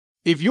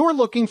If you're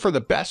looking for the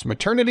best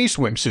maternity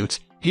swimsuits,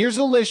 here's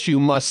a list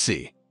you must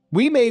see.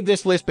 We made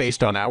this list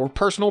based on our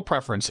personal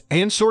preference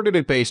and sorted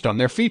it based on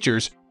their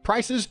features,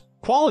 prices,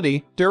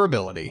 quality,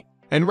 durability,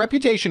 and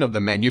reputation of the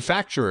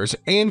manufacturers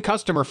and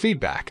customer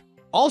feedback.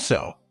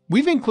 Also,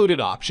 we've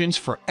included options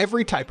for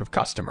every type of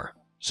customer.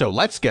 So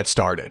let's get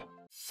started.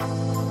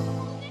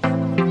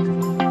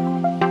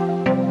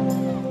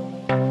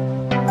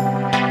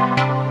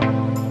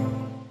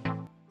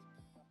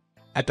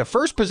 At the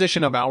first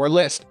position of our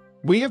list,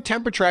 we have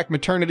Tempotrek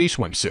Maternity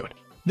Swimsuit.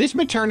 This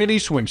maternity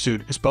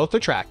swimsuit is both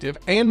attractive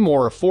and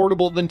more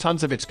affordable than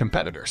tons of its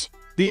competitors.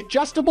 The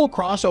adjustable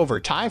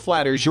crossover tie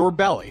flatters your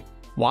belly,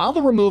 while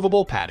the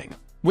removable padding,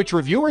 which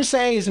reviewers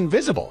say is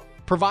invisible,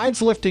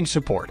 provides lifting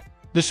support.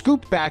 The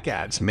scooped back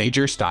adds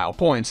major style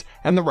points,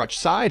 and the ruched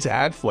sides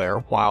add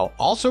flair while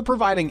also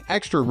providing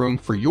extra room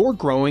for your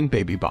growing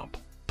baby bump.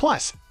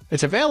 Plus,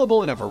 it's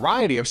available in a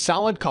variety of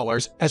solid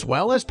colors as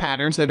well as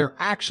patterns that are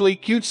actually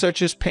cute,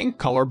 such as pink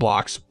color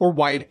blocks or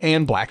white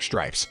and black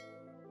stripes.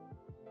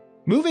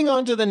 Moving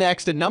on to the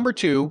next at number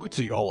 2,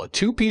 Ziola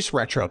 2-piece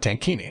retro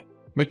tankini.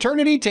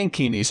 Maternity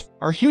tankinis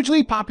are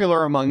hugely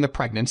popular among the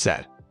pregnant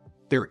set.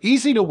 They're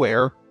easy to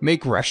wear,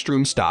 make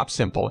restroom stops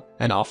simple,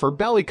 and offer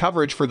belly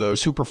coverage for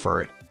those who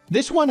prefer it.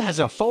 This one has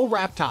a full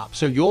wrap top,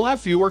 so you'll have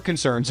fewer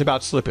concerns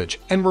about slippage,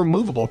 and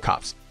removable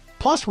cuffs,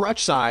 plus ruched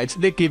sides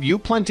that give you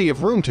plenty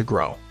of room to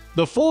grow.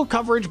 The full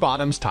coverage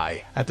bottoms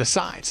tie at the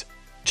sides,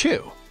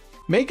 too,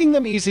 making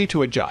them easy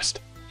to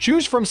adjust.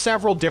 Choose from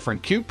several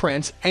different cute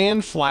prints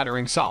and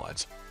flattering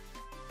solids.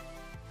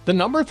 The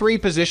number 3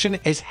 position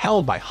is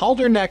held by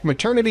Halter Neck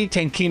Maternity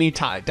Tankini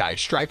Tie-Dye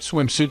Striped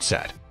Swimsuit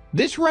Set.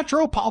 This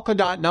retro polka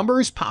dot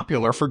number is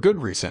popular for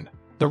good reason.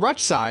 The ruched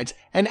sides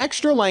and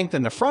extra length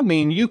in the front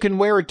mean you can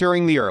wear it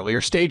during the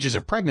earlier stages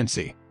of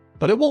pregnancy,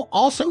 but it will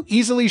also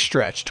easily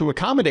stretch to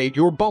accommodate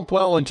your bump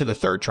well into the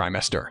 3rd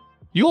trimester.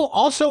 You'll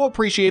also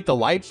appreciate the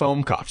light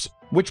foam cuffs,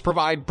 which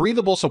provide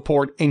breathable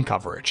support and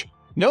coverage.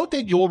 Note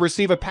that you'll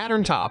receive a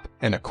pattern top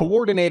and a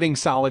coordinating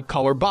solid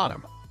color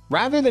bottom,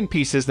 rather than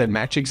pieces that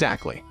match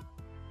exactly.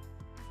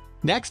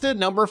 Next at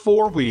number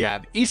 4, we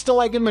have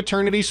EastElegant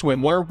Maternity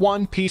Swimwear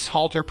 1-piece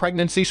halter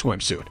pregnancy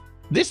swimsuit.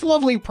 This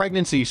lovely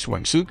pregnancy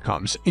swimsuit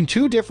comes in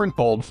 2 different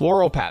bold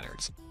floral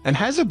patterns and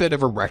has a bit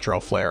of a retro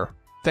flair,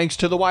 thanks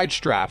to the wide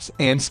straps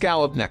and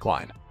scalloped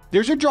neckline.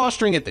 There's a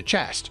drawstring at the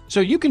chest, so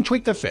you can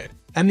tweak the fit,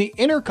 and the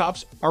inner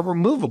cuffs are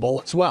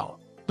removable as well.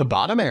 The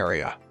bottom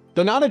area,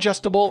 though not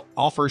adjustable,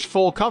 offers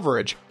full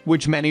coverage,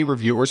 which many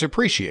reviewers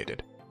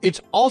appreciated.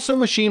 It's also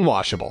machine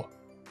washable.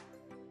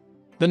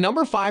 The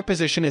number 5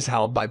 position is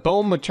held by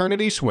Bhome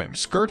Maternity Swim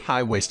Skirt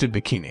High-Waisted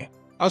Bikini.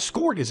 A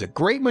skirt is a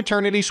great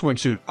maternity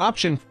swimsuit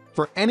option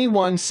for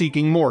anyone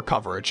seeking more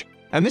coverage,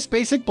 and this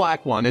basic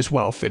black one is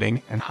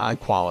well-fitting and high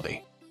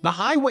quality. The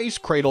high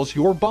waist cradles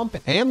your bump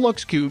and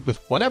looks cute with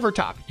whatever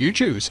top you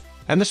choose,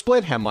 and the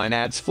split hemline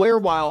adds flair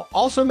while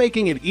also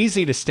making it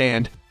easy to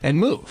stand and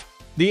move.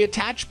 The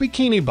attached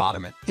bikini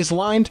bottom is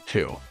lined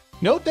too.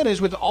 Note that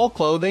as with all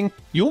clothing,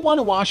 you'll want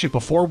to wash it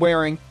before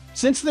wearing,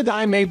 since the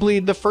dye may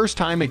bleed the first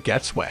time it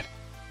gets wet.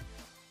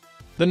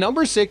 The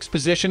number 6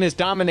 position is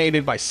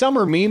dominated by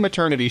Summer Me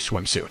Maternity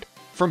Swimsuit.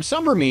 From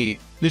Summer Me,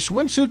 the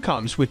swimsuit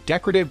comes with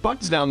decorative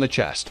buttons down the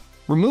chest,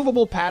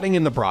 removable padding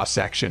in the bra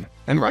section,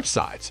 and ruched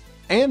sides.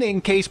 And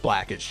in case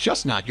black is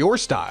just not your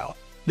style,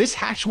 this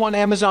 #1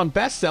 Amazon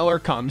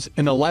bestseller comes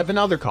in 11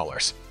 other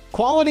colors.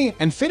 Quality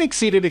and fit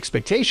exceeded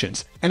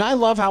expectations, and I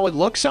love how it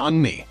looks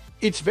on me.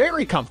 It's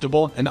very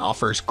comfortable and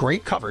offers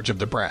great coverage of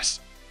the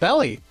breasts,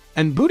 belly,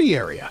 and booty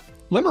area.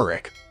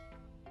 Limerick.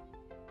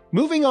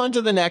 Moving on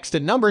to the next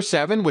at number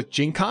 7 with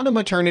GINKANA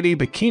Maternity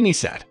Bikini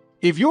Set.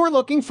 If you're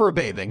looking for a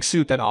bathing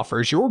suit that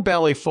offers your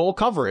belly full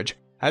coverage,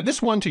 add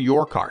this one to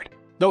your cart.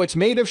 Though it's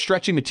made of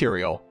stretchy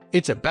material,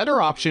 it's a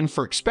better option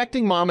for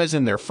expecting mamas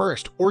in their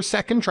 1st or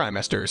 2nd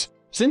trimesters,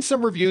 since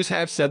some reviews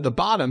have said the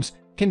bottoms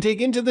can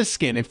dig into the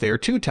skin if they're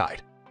too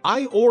tight.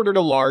 I ordered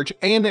a large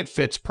and it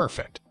fits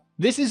perfect.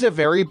 This is a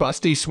very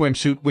busty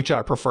swimsuit which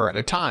I prefer at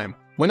a time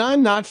when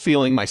I'm not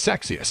feeling my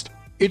sexiest.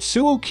 It's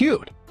so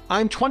cute.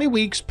 I'm 20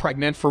 weeks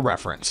pregnant for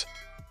reference.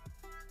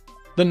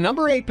 The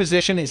number 8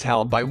 position is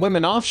held by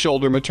Women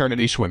Off-Shoulder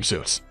Maternity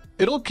Swimsuits.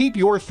 It'll keep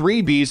your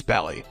 3B's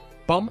belly,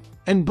 bump,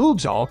 and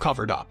boobs all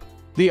covered up.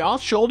 The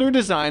off-shoulder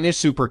design is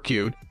super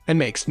cute and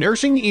makes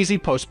nursing easy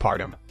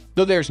postpartum,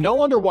 though there's no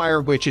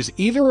underwire, which is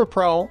either a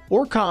pro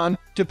or con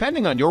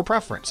depending on your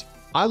preference.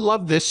 I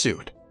love this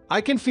suit.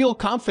 I can feel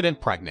confident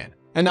pregnant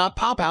and not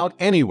pop out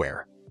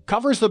anywhere.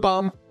 Covers the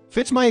bum,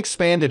 fits my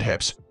expanded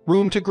hips,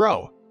 room to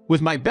grow,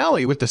 with my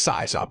belly with the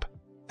size up.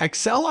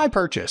 XL I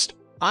purchased.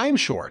 I'm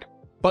short,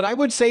 but I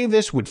would say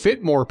this would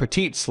fit more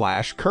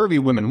petite/curvy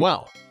women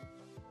well.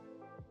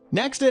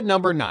 Next at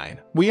number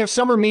 9, we have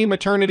Summer Me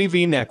Maternity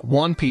V-Neck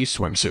 1-piece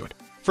swimsuit.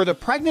 For the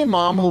pregnant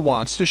mom who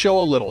wants to show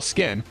a little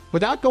skin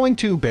without going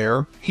too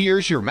bare,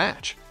 here's your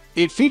match.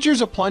 It features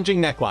a plunging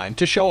neckline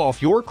to show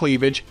off your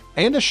cleavage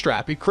and a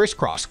strappy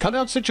crisscross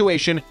cutout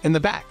situation in the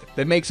back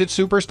that makes it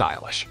super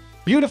stylish.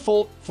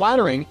 Beautiful,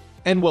 flattering,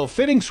 and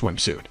well-fitting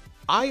swimsuit.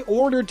 I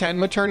ordered 10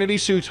 maternity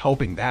suits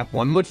hoping that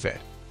one would fit,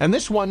 and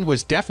this one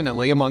was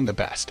definitely among the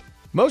best.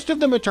 Most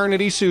of the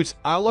maternity suits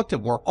I looked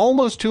at were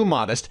almost too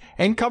modest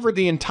and covered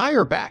the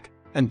entire back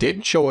and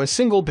didn't show a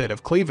single bit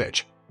of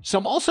cleavage.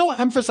 Some also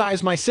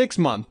emphasized my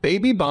 6-month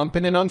baby bump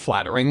in an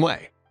unflattering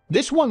way.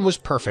 This one was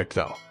perfect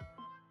though.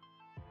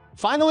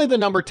 Finally, the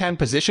number 10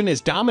 position is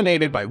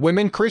dominated by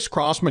women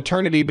crisscross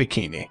maternity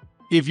bikini.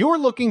 If you're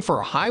looking for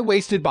a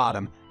high-waisted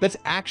bottom that's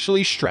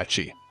actually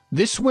stretchy,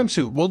 this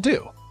swimsuit will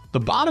do. The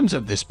bottoms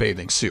of this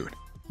bathing suit,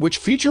 which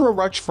feature a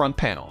ruched front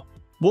panel,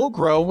 will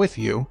grow with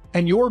you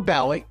and your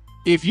belly.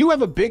 If you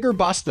have a bigger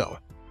bust though,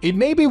 it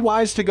may be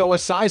wise to go a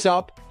size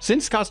up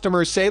since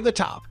customers say the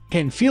top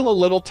can feel a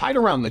little tight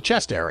around the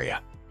chest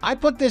area. I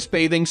put this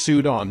bathing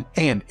suit on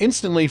and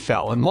instantly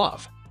fell in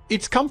love.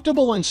 It's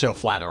comfortable and so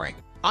flattering.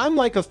 I'm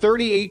like a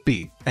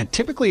 38B and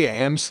typically a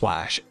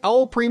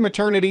M/L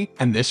pre-maternity,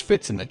 and this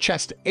fits in the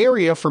chest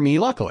area for me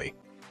luckily.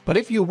 But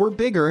if you were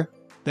bigger,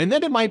 then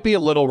it might be a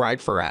little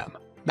right for M.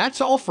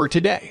 That's all for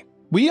today.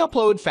 We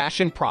upload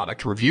fashion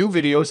product review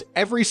videos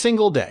every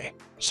single day,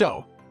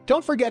 so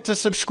don't forget to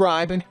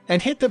subscribe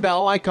and hit the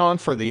bell icon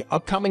for the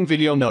upcoming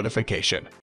video notification.